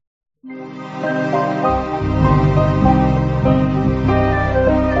شب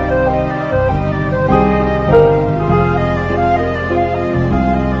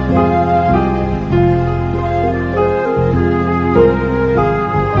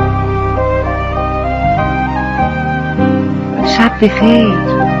بخیر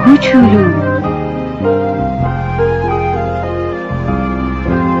کوچولو.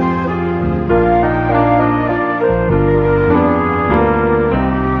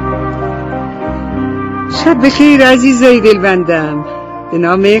 شب بخیر عزیزای دلبندم. به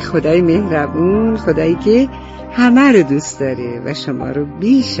نام خدای مهربون، خدایی که همه رو دوست داره و شما رو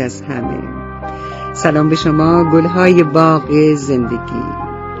بیش از همه. سلام به شما گلهای باغ زندگی،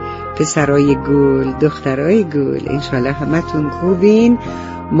 پسرای گل، دخترای گل. انشالله همتون خوبین.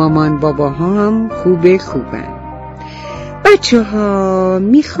 مامان بابا هم خوبن. بچه ها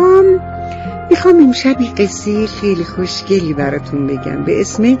میخوام امشب یه قصه خیلی خوشگلی براتون بگم به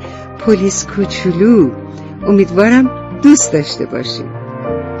اسم پلیس کوچولو. امیدوارم دوست داشته باشید.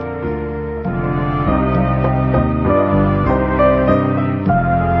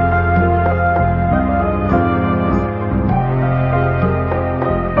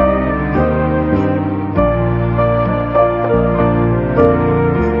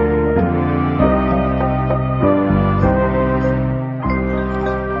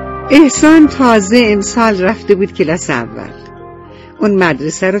 احسان تازه امسال رفته بود کلاس اول. اون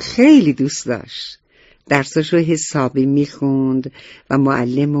مدرسه رو خیلی دوست داشت. درساشو حسابی میخوند و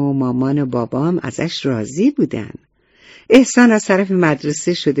معلم و مامان و بابام ازش راضی بودن. احسان از طرف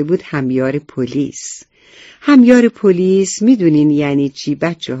مدرسه شده بود همیار پلیس. همیار پلیس میدونین یعنی چی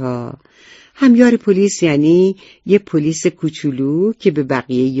بچه ها؟ همیار پلیس یعنی یه پلیس کوچولو که به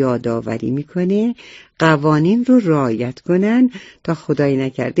بقیه یادآوری میکنه قوانین رو رعایت کنن تا خدای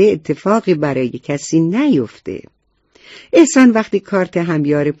نکرده اتفاقی برای کسی نیفته. احسان وقتی کارت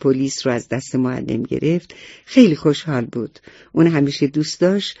همیار پلیس رو از دست معلم گرفت خیلی خوشحال بود. اون همیشه دوست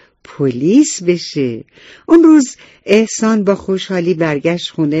داشت پلیس بشه. اون روز احسان با خوشحالی برگشت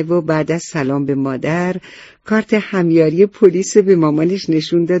خونه و بعد از سلام به مادر کارت همیاری پلیس به مامانش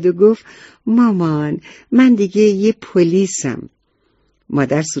نشون داد و گفت مامان من دیگه یه پلیسم.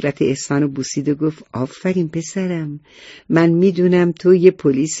 مادر صورت احسان رو بوسید و گفت آفرین پسرم، من میدونم تو یه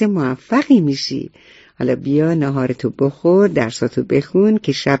پلیس موفقی میشی. حالا بیا ناهارتو بخور، درساتو بخون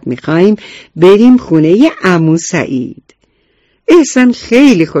که شب میخوایم بریم خونه عمو سعید. احسان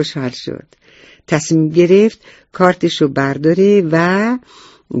خیلی خوشحال شد. تصمیم گرفت کارتشو برداره و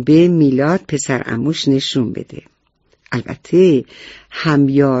به میلاد پسر عموش نشون بده. البته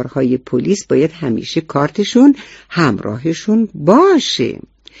همیارهای پلیس باید همیشه کارتشون همراهشون باشه.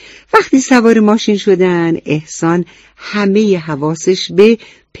 وقتی سوار ماشین شدن احسان همه حواسش به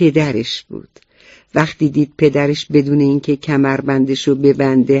پدرش بود. وقتی دید پدرش بدون اینکه کمربندشو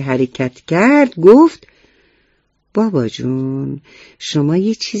ببنده حرکت کرد گفت بابا جون شما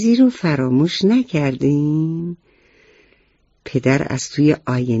یه چیزی رو فراموش نکردین؟ پدر از توی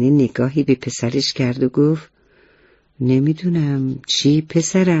آینه نگاهی به پسرش کرد و گفت نمیدونم چی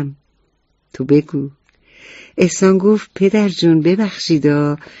پسرم، تو بگو. احسان گفت پدر جون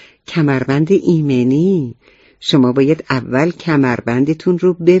ببخشیدا، کمربند ایمنی. شما باید اول کمربندتون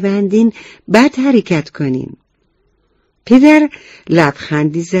رو ببندین بعد حرکت کنین. پدر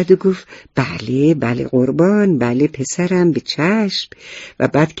لبخندی زد و گفت بله قربان، بله پسرم، به چشم. و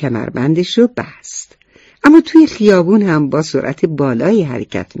بعد کمربندش رو بست. اما توی خیابون هم با سرعت بالایی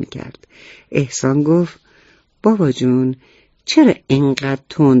حرکت میکرد. احسان گفت بابا جون چرا اینقدر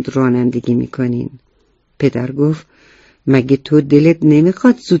تند رانندگی میکنین؟ پدر گفت مگه تو دلت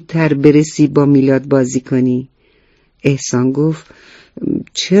نمیخواد زودتر برسی با میلاد بازی کنی؟ احسان گفت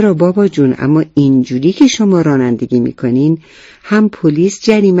چرا بابا جون، اما اینجوری که شما رانندگی میکنین هم پلیس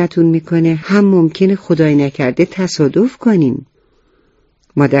جریمتون میکنه هم ممکنه خدای نکرده تصادف کنین.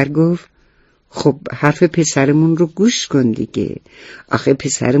 مادر گفت خب حرف پسرمون رو گوش کن دیگه، آخه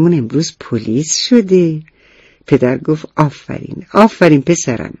پسرمون امروز پلیس شده. پدر گفت آفرین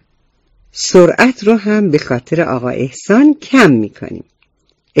پسرم. سرعت رو هم به خاطر آقا احسان کم میکنیم.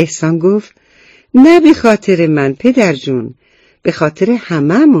 احسان گفت نه به خاطر من پدر جون، به خاطر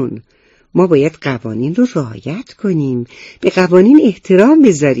هممون. ما باید قوانین رو رعایت کنیم، به قوانین احترام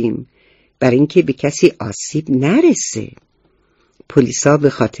بذاریم برای اینکه به کسی آسیب نرسه. پلیسا به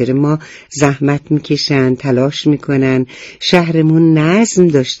خاطر ما زحمت میکشن، تلاش میکنن شهرمون نظم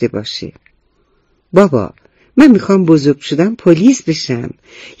داشته باشه. بابا من میخوام بزرگ شدم پلیس بشم،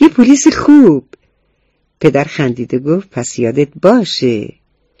 یه پلیس خوب. پدر خندیده گفت پس یادت باشه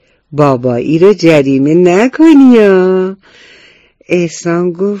بابایی رو جریمه نکنی یا.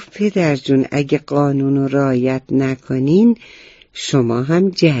 احسان گفت پدر جون اگه قانون رو رعایت نکنین شما هم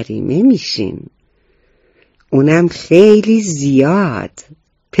جریمه میشین، اونم خیلی زیاد.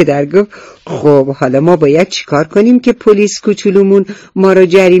 پدر گفت خب حالا ما باید چیکار کنیم که پلیس کوچولومون ما رو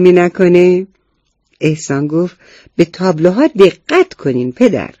جریمه نکنه؟ احسان گفت به تابلوها دقت کنین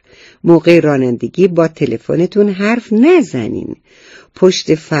پدر، موقع رانندگی با تلفنتون حرف نزنین،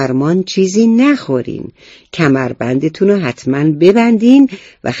 پشت فرمان چیزی نخورین، کمربندتون رو حتما ببندین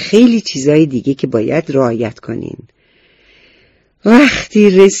و خیلی چیزای دیگه که باید رعایت کنین. وقتی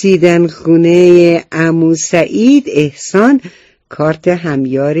رسیدن خونه عمو سعید، احسان کارت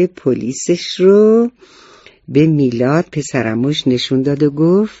همیار پلیسش رو به میلاد پسرعموش نشون داد و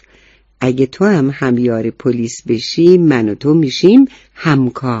گفت اگه تو هم همیار پلیس بشی من و تو میشیم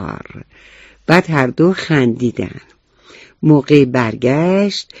همکار. بعد هر دو خندیدن. موقع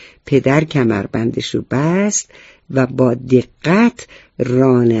برگشت پدر کمربندش رو بست و با دقت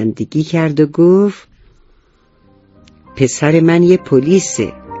رانندگی کرد و گفت پسر من یه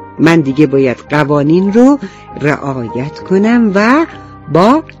پلیسه، من دیگه باید قوانین رو رعایت کنم و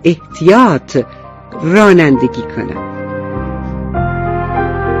با احتیاط رانندگی کنم.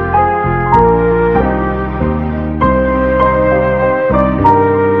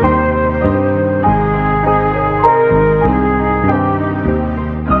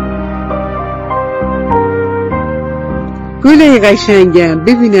 گلای قشنگم،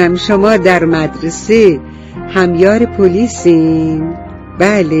 ببینم شما در مدرسه همیار پلیسین؟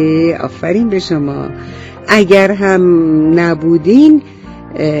 بله، آفرین به شما. اگر هم نبودین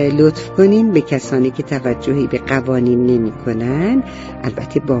لطف کنین به کسانی که توجهی به قوانین نمی کنن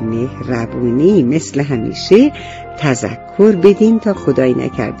البته با مهربونی مثل همیشه تذکر بدین تا خدای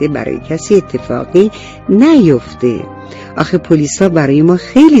نکرده برای کسی اتفاقی نیفته. آخه پلیسا برای ما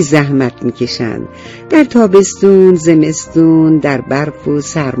خیلی زحمت میکشن، در تابستون، زمستون، در برف و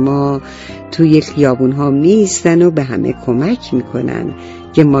سرما توی خیابون ها میستن و به همه کمک میکنن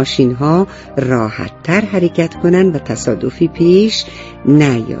که ماشین ها راحت تر حرکت کنن و تصادفی پیش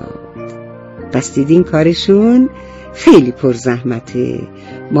نیاد. بس دیدین کارشون خیلی پر زحمته.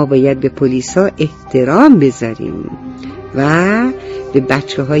 ما باید به پلیسا احترام بذاریم و به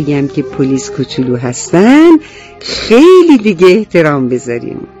بچه هایی هم که پلیس کوچولو هستن خیلی دیگه احترام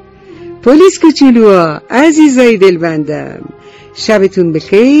بذاریم. پلیس کوچولوها، عزیزای دلبندم، شبتون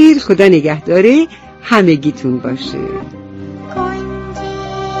بخیر، خدا نگهداره همگیتون باشه.